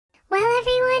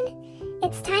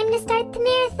it's time to start the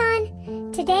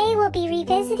marathon. Today we'll be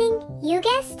revisiting, you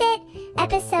guessed it,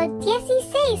 episode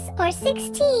Dieciséis, or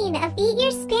 16 of Eat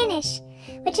Your Spanish,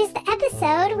 which is the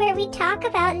episode where we talk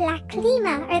about la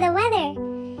clima, or the weather.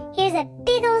 Here's a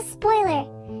big old spoiler.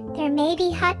 There may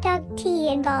be hot dog tea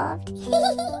involved.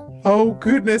 Oh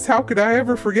goodness, how could I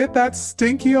ever forget that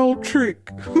stinky old trick?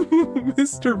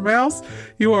 Mr. Mouse,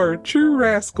 you are a true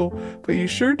rascal, but you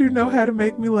sure do know how to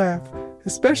make me laugh,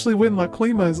 especially when La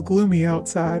Clima is gloomy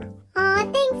outside. Aw,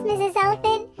 thanks, Mrs.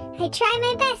 Elephant. I try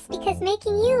my best because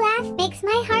making you laugh makes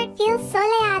my heart feel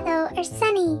soleado or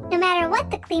sunny, no matter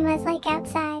what the clima is like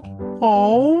outside.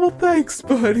 Oh, well, thanks,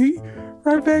 buddy.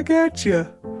 Right back at you.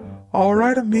 All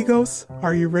right, amigos,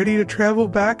 are you ready to travel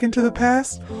back into the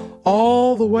past,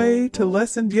 all the way to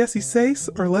lesson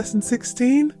 16 or lesson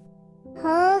 16?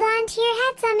 Hold on to your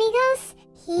hats, amigos.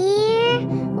 Here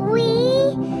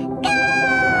we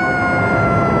go!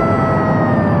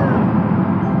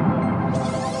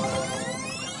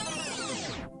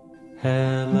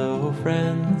 Hello,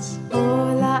 friends.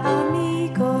 Hola,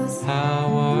 amigos. How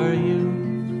are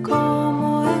you?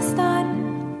 ¿Cómo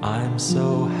están? I'm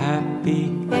so happy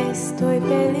Estoy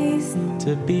feliz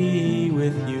to be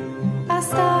with you. a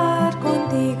estar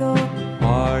contigo.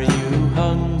 Are you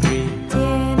hungry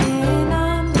Tienen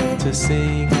hambre to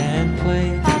sing and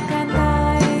play? a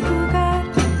cantar y jugar.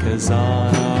 'Cause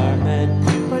on our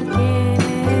menu Porque en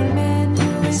el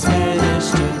menú is Spanish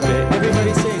today.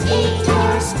 Everybody sing. Eat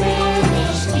your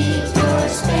Spanish, eat your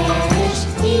Spanish,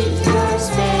 eat your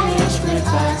Spanish with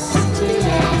us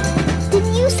today. Did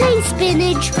you say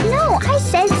spinach? No, I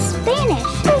said Spanish.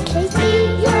 Okay.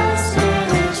 Eat your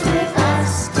Spanish with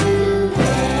us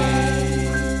today.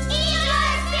 Eat your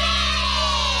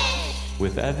Spanish!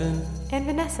 With Evan. and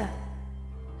Vanessa.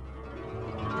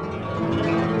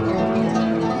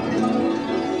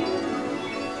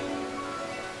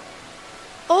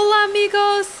 Hola,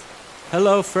 amigos.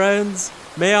 Hello, friends.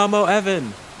 Me llamo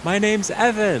Evan. My name's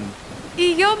Evan.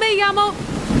 Y yo me llamo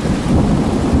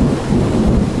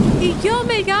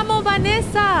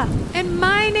Vanessa. And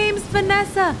my name's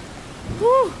Vanessa.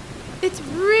 Whew, it's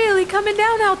really coming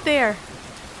down out there.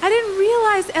 I didn't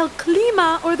realize el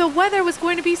clima, or the weather, was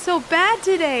going to be so bad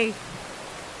today.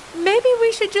 Maybe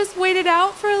we should just wait it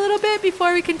out for a little bit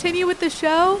before we continue with the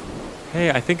show? Hey,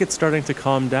 I think it's starting to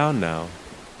calm down now.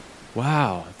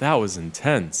 Wow, that was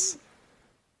intense.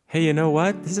 Hey, you know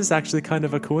what? This is actually kind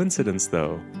of a coincidence,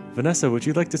 though. Vanessa, would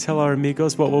you like to tell our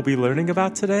amigos what we'll be learning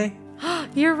about today?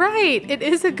 You're right. It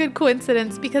is a good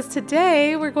coincidence because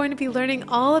today we're going to be learning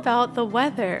all about the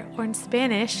weather, or in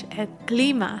Spanish, el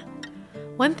clima.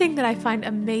 One thing that I find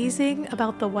amazing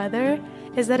about the weather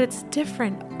is that it's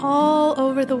different all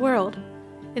over the world.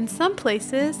 In some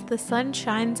places, the sun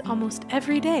shines almost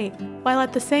every day, while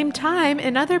at the same time,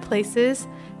 in other places,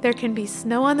 there can be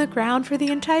snow on the ground for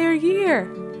the entire year.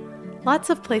 Lots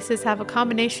of places have a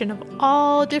combination of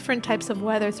all different types of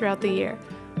weather throughout the year.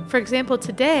 For example,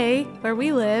 today, where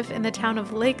we live in the town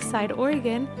of Lakeside,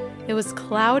 Oregon, it was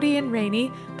cloudy and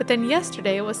rainy, but then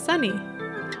yesterday it was sunny.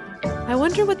 I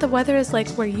wonder what the weather is like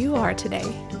where you are today.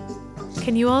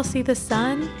 Can you all see the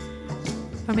sun?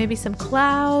 Or maybe some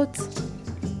clouds?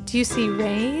 Do you see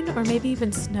rain or maybe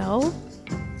even snow?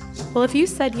 Well, if you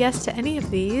said yes to any of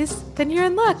these, then you're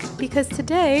in luck because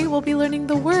today we'll be learning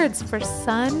the words for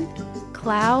sun,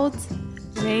 clouds,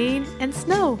 rain, and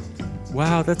snow.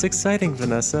 Wow, that's exciting,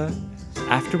 Vanessa.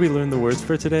 After we learn the words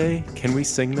for today, can we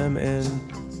sing them in,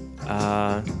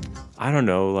 I don't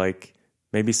know, like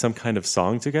maybe some kind of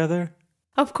song together?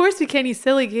 Of course we can, you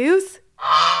silly goose.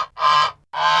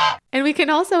 And we can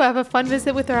also have a fun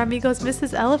visit with our amigos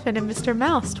Mrs. Elephant and Mr.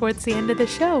 Mouse towards the end of the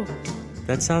show.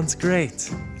 That sounds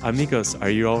great. Amigos, are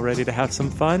you all ready to have some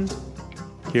fun?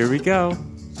 Here we go.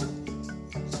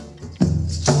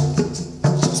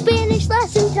 Spanish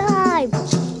lesson time!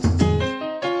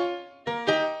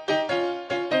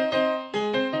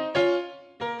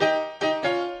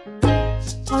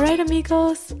 All right,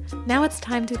 amigos. Now it's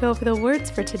time to go over the words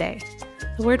for today.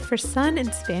 The word for sun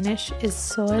in Spanish is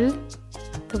sol.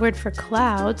 The word for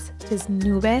clouds is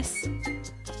nubes.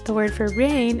 The word for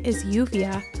rain is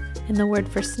lluvia. And the word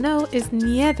for snow is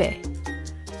nieve.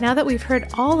 Now that we've heard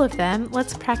all of them,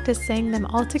 let's practice saying them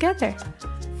all together.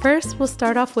 First, we'll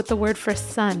start off with the word for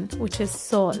sun, which is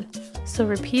sol. So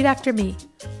repeat after me.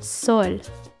 Sol.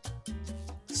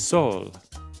 Sol.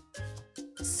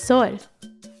 Sol.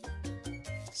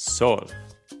 Sol.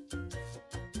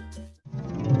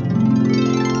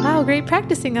 Wow, great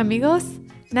practicing, amigos.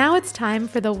 Now it's time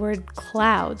for the word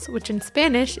clouds, which in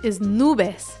Spanish is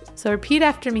nubes. So repeat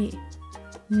after me.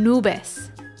 Nubes.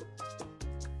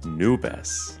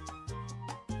 Nubes.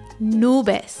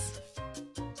 Nubes.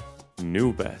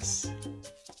 Nubes.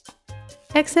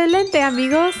 Excelente,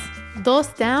 amigos. Dos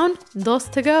down, dos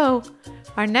to go.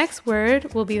 Our next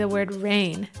word will be the word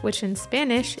rain, which in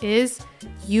Spanish is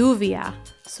lluvia.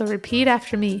 So repeat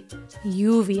after me.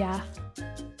 Lluvia.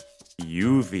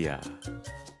 Lluvia.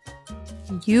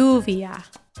 Lluvia.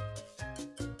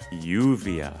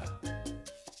 Lluvia.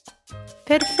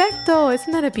 Perfecto.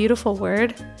 Isn't that a beautiful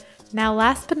word? Now,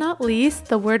 last but not least,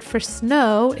 the word for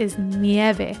snow is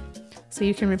nieve. So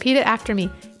you can repeat it after me.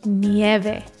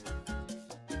 Nieve.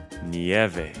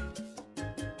 Nieve.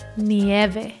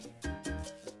 Nieve.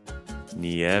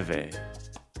 Nieve.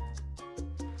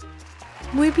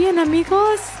 Muy bien,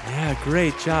 amigos. Yeah,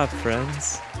 great job,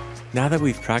 friends. Now that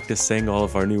we've practiced saying all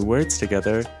of our new words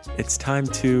together, it's time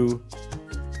to...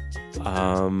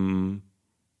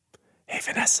 Hey,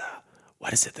 Vanessa,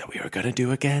 what is it that we were gonna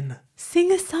do again?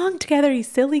 Sing a song together, you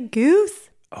silly goose.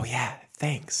 Oh yeah,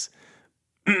 thanks.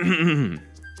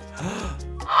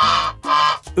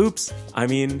 Oops,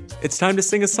 it's time to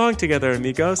sing a song together,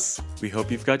 amigos. We hope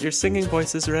you've got your singing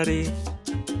voices ready.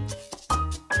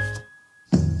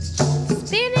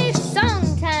 Spanish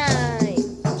song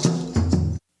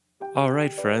time! All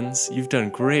right, friends, you've done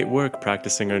great work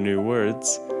practicing our new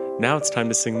words. Now it's time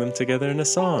to sing them together in a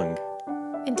song.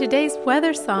 In today's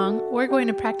weather song, we're going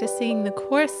to practice singing the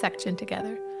chorus section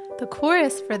together. The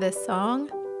chorus for this song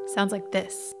sounds like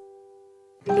this.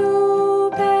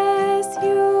 Nubes,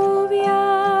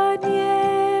 lluvia,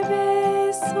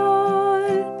 nieve, sol.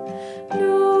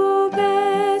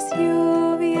 Nubes,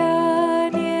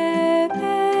 lluvia,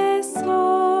 nieve,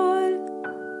 sol.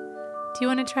 Do you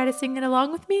want to try to sing it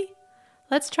along with me?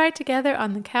 Let's try it together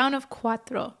on the count of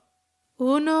cuatro.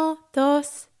 Uno,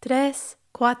 dos, tres,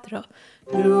 cuatro.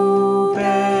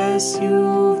 Nubes,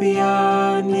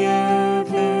 lluvia,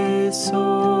 nieve,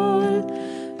 sol.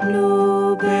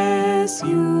 Nubes,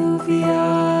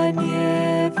 lluvia,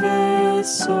 nieve,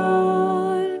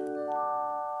 sol.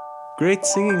 Great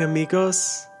singing,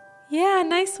 amigos. Yeah,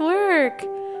 nice work.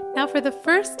 Now for the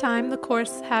first time the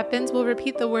chorus happens, we'll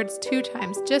repeat the words 2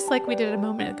 times, just like we did a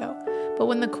moment ago. But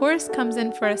when the chorus comes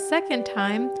in for a second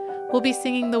time, we'll be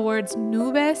singing the words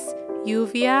nubes,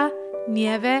 lluvia,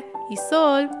 nieve, y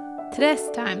sol 3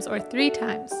 times or 3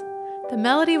 times. The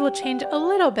melody will change a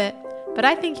little bit, but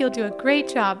I think you'll do a great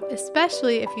job,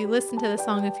 especially if you listen to the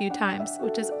song a few times,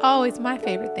 which is always my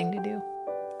favorite thing to do.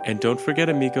 And don't forget,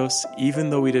 amigos, even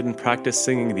though we didn't practice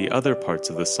singing the other parts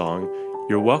of the song,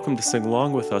 you're welcome to sing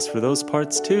along with us for those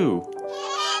parts too.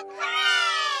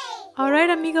 All right,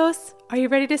 amigos, are you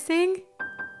ready to sing?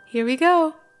 Here we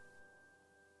go.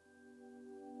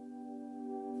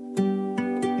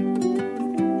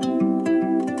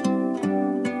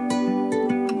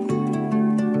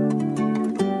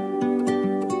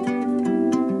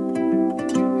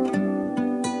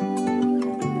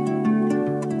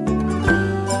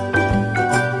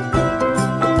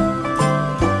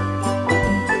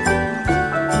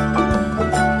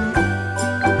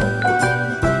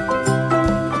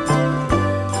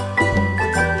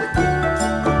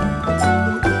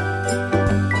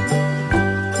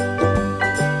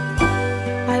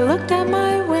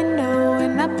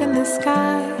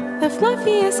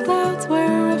 Fluffiest clouds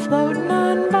were a-floating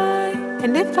on by,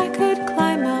 and if I could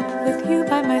climb up with you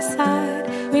by my side,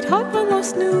 we'd hop on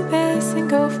those nubes and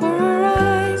go for a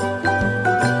ride.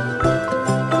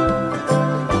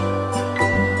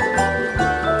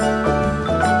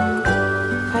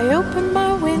 I opened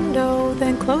my window,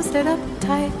 then closed it up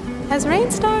tight, as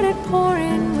rain started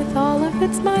pouring with all of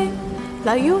its might.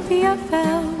 La lluvia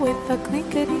fell with a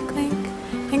clinkety-clink,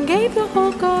 and gave the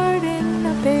whole garden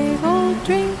a big old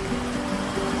drink.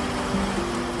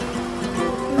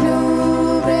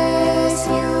 Nubes,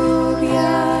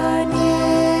 lluvia,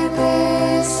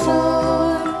 nieve,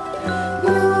 sol.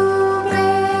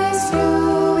 Nubes,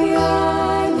 lluvia,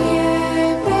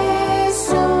 nieve,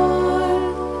 sol.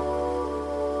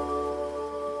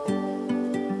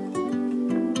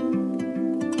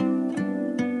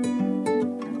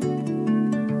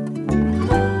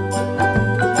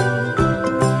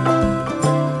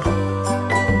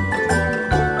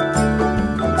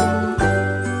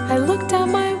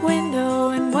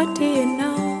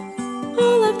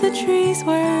 Trees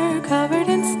were covered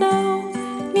in snow.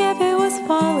 Nieve was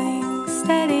falling,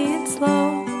 steady and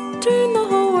slow. Turned the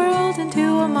whole world into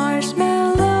a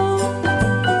marshmallow.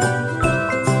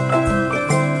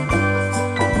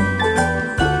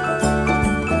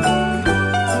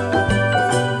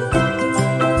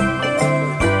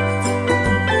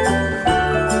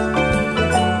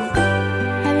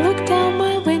 I looked out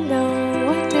my window,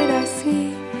 what did I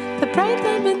see? The bright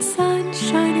lemon sun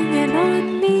shining in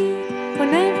on me.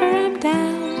 Whenever I'm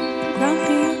down,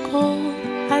 grumpy or cold,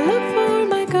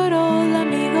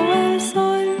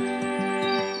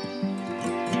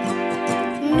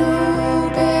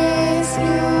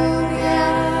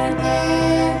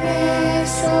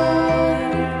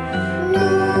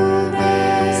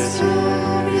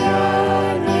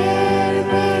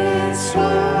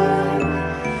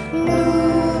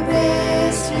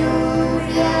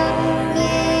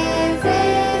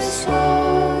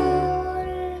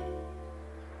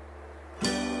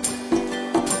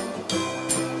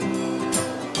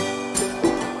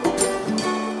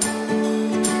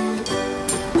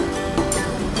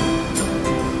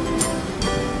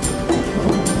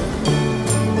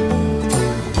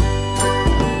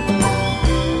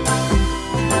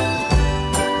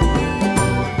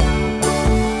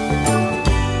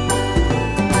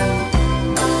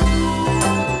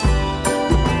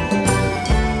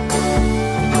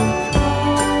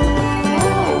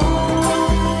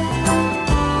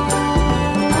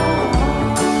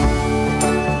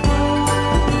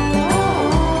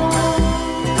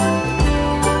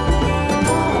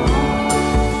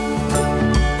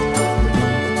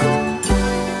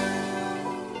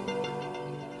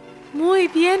 Muy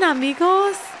bien,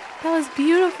 amigos. That was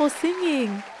beautiful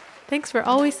singing. Thanks for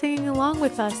always singing along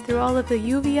with us through all of the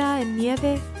lluvia and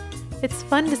nieve. It's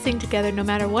fun to sing together no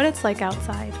matter what it's like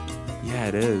outside. Yeah,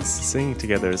 it is. Singing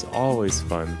together is always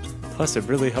fun. Plus, it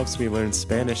really helps me learn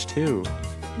Spanish too.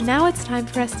 Now it's time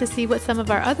for us to see what some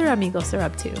of our other amigos are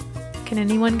up to. Can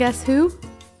anyone guess who?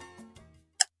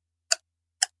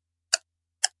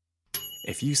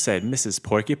 If you said Mrs.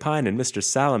 Porcupine and Mr.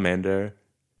 Salamander...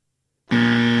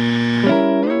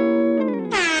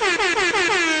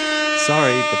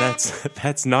 Sorry, but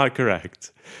that's not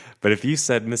correct. But if you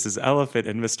said Mrs. Elephant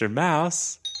and Mr.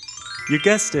 Mouse, you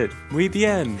guessed it. Muy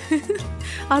bien.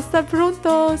 Hasta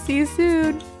pronto. See you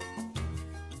soon.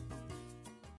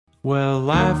 Well,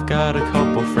 I've got a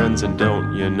couple friends, and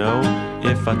don't you know?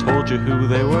 If I told you who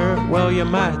they were, well, you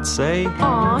might say,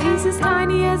 Aw, he's as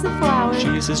tiny as a flower.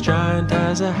 she's as giant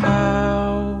as a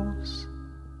house.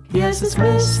 Yes, it's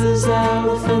Mrs.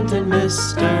 Elephant and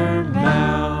Mr.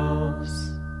 Mouse.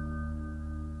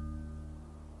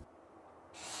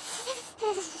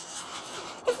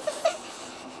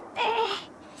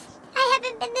 I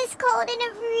haven't been this cold in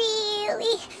a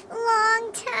really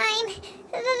long time.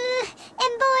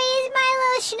 And boy, is my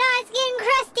little schnoz getting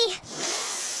crusty.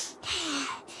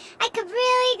 I could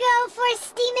really go for a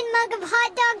steaming mug of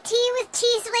hot dog tea with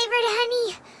cheese-flavored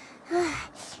honey.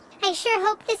 I sure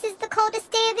hope this is the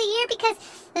coldest day of the year because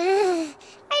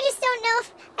I just don't know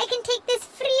if I can take this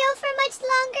frio for much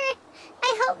longer.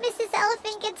 I hope Mrs.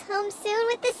 Elephant gets home soon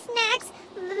with the snacks.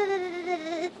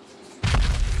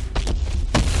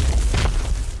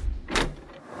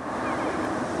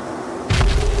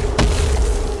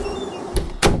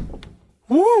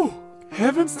 Woo!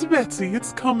 Heavens to Betsy,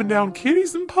 it's coming down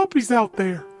kitties and puppies out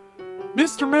there.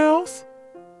 Mr. Mouse?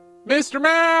 Mr.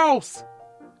 Mouse!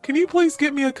 Can you please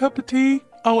get me a cup of tea?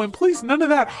 Oh, and please none of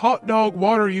that hot dog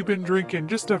water you've been drinking,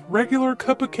 just a regular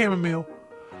cup of chamomile.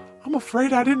 I'm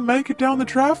afraid I didn't make it down the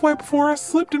driveway before I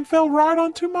slipped and fell right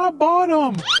onto my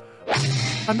bottom.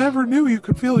 I never knew you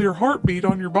could feel your heartbeat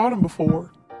on your bottom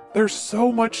before. There's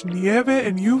so much nieve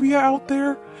and lluvia out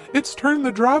there, it's turned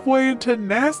the driveway into a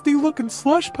nasty-looking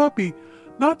slush puppy.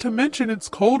 Not to mention it's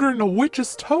colder than a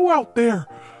witch's toe out there.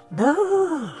 Brr!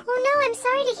 Oh no, I'm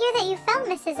sorry to hear that you fell,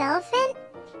 Mrs. Elephant.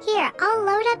 Here, I'll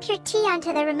load up your tea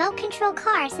onto the remote control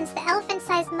car since the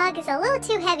elephant-sized mug is a little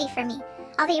too heavy for me.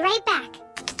 I'll be right back.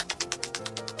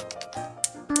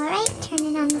 Alright,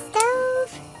 turning on the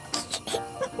stove.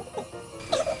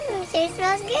 Sure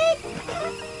smells good.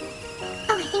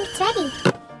 Oh, I think it's ready.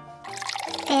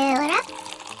 Fill it up.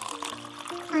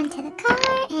 Onto the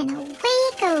car, and away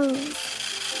it goes.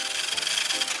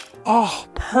 Oh,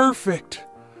 perfect.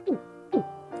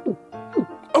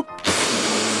 Oh.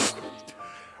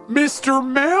 Mr.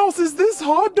 Mouse, is this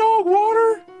hot dog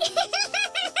water?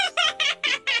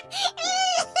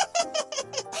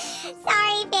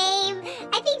 Sorry, babe.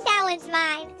 I think that one's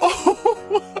mine. Oh.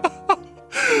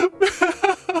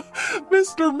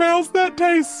 Mr. Mouse, that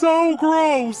tastes so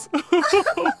gross.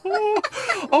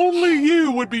 Only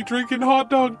you would be drinking hot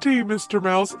dog tea, Mr.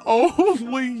 Mouse.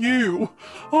 Only you.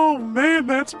 Oh man,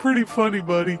 that's pretty funny,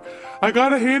 buddy. I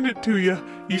gotta hand it to you.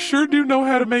 You sure do know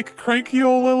how to make a cranky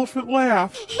old elephant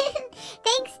laugh.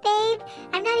 Thanks, babe.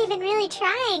 I'm not even really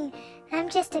trying. I'm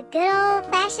just a good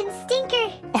old-fashioned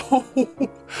stinker.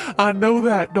 Oh, I know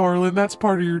that, darling. That's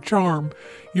part of your charm.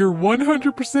 You're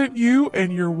 100% you,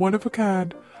 and you're one of a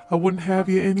kind. I wouldn't have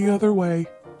you any other way.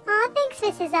 Aw, thanks,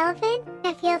 Mrs. Elephant.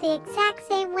 I feel the exact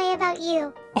same way about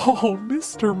you. Oh,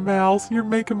 Mr. Mouse, you're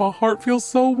making my heart feel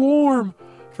so warm.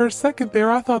 For a second there,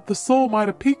 I thought the soul might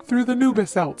have peeked through the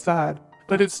nubes outside.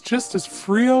 But it's just as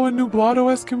frio and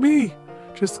nublado as can be.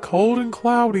 Just cold and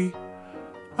cloudy.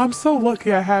 I'm so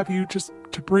lucky I have you just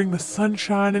to bring the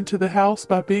sunshine into the house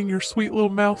by being your sweet little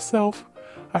mouse self.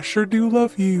 I sure do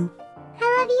love you.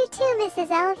 I love you too,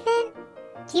 Mrs. Elephant.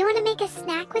 Do you want to make a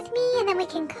snack with me and then we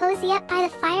can cozy up by the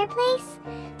fireplace?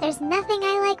 There's nothing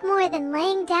I like more than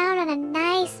laying down on a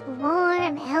nice,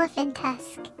 warm elephant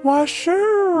tusk. Why,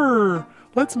 sure.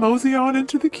 Let's mosey on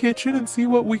into the kitchen and see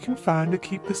what we can find to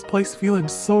keep this place feeling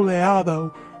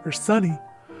soleado or sunny.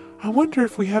 I wonder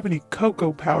if we have any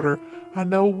cocoa powder. I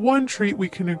know one treat we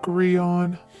can agree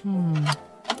on.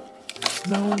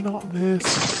 No, not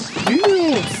this.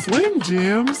 Ew, Slim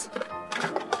Jims.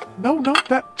 No, not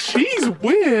that. Cheese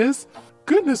Whiz.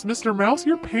 Goodness, Mr. Mouse,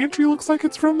 your pantry looks like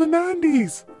it's from the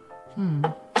 90s.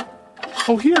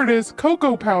 Oh, here it is,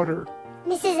 cocoa powder.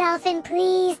 Mrs. Elephant,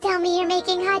 please tell me you're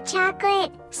making hot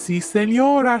chocolate. Si,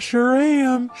 senor, I sure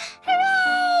am.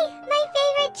 Hooray! My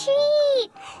favorite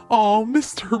treat! Oh,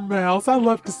 Mr. Mouse, I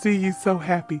love to see you so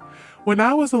happy. When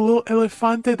I was a little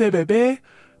elefante de bebé,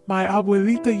 My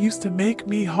abuelita used to make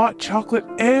me hot chocolate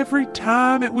every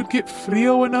time it would get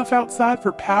frio enough outside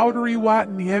for powdery white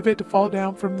nieve to fall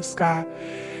down from the sky.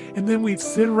 And then we'd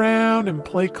sit around and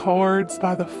play cards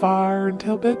by the fire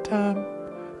until bedtime.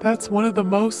 That's one of the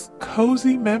most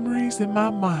cozy memories in my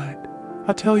mind.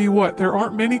 I tell you what, there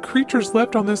aren't many creatures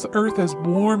left on this earth as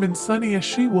warm and sunny as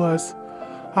she was.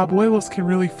 Abuelos can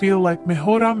really feel like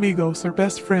mejor amigos or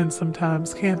best friends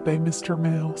sometimes, can't they, Mr.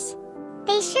 Mouse?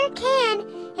 They sure can,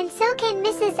 and so can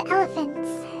Mrs. Elephants.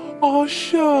 Aw,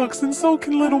 shucks, and so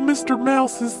can little Mr.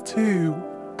 Mouse's too.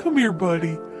 Come here,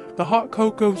 buddy. The hot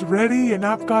cocoa's ready, and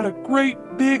I've got a great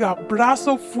big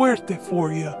abrazo fuerte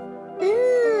for you.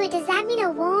 Ooh, does that mean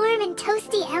a warm and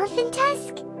toasty elephant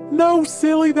tusk? No,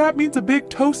 silly, that means a big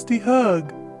toasty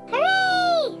hug.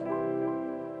 Hooray!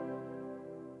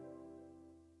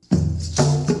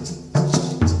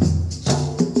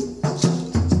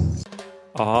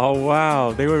 Oh,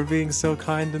 wow, they were being so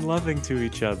kind and loving to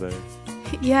each other.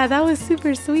 Yeah, that was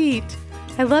super sweet.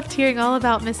 I loved hearing all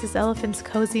about Mrs. Elephant's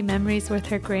cozy memories with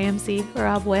her Gramsy, or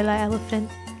Abuela Elephant.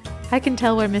 I can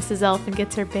tell where Mrs. Elephant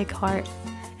gets her big heart.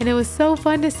 And it was so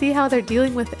fun to see how they're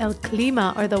dealing with el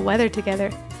clima, or the weather,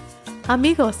 together.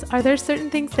 Amigos, are there certain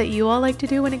things that you all like to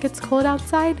do when it gets cold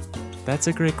outside? That's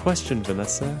a great question,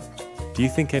 Vanessa. Do you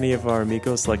think any of our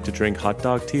amigos like to drink hot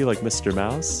dog tea like Mr.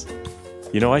 Mouse?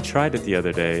 You know, I tried it the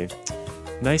other day.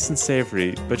 Nice and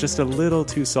savory, but just a little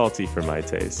too salty for my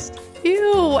taste.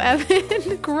 Ew,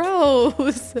 Evan,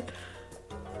 gross.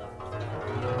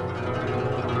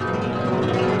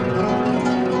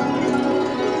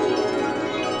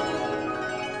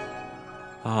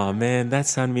 Aw, man, that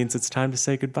sound means it's time to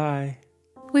say goodbye.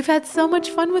 We've had so much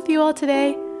fun with you all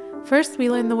today. First, we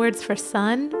learned the words for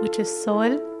sun, which is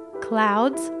sol,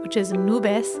 clouds, which is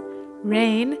nubes,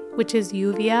 rain, which is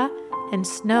lluvia, and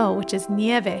snow, which is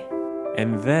nieve.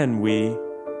 And then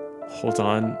hold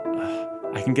on,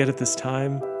 I can get it this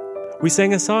time. We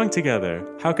sang a song together.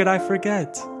 How could I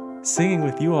forget? Singing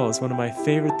with you all is one of my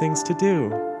favorite things to do.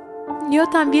 Yo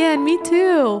también, me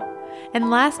too. And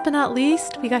last but not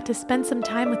least, we got to spend some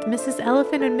time with Mrs.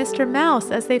 Elephant and Mr.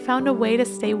 Mouse as they found a way to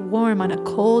stay warm on a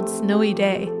cold, snowy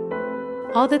day.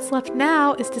 All that's left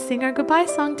now is to sing our goodbye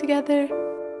song together.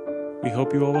 We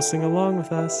hope you all will sing along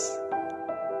with us.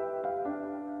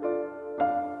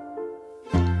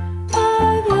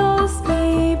 Adiós,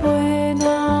 mi buen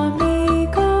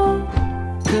amigo.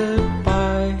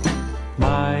 Goodbye,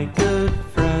 my good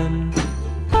friend.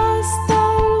 Hasta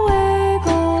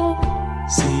luego.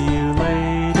 See you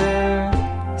later.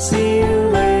 See you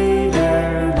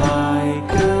later, my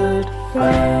good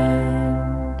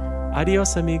friend.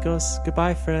 Adios, amigos.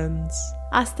 Goodbye, friends.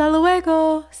 Hasta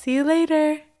luego. See you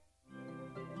later.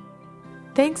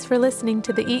 Thanks for listening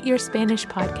to the Eat Your Spanish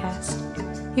podcast.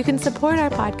 You can support our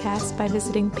podcast by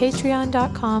visiting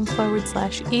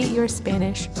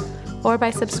patreon.com/eatyourspanish or by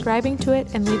subscribing to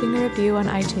it and leaving a review on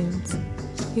iTunes.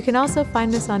 You can also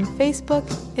find us on Facebook,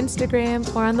 Instagram,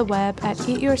 or on the web at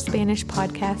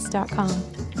eatyourspanishpodcast.com.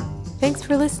 Thanks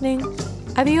for listening.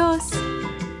 Adios!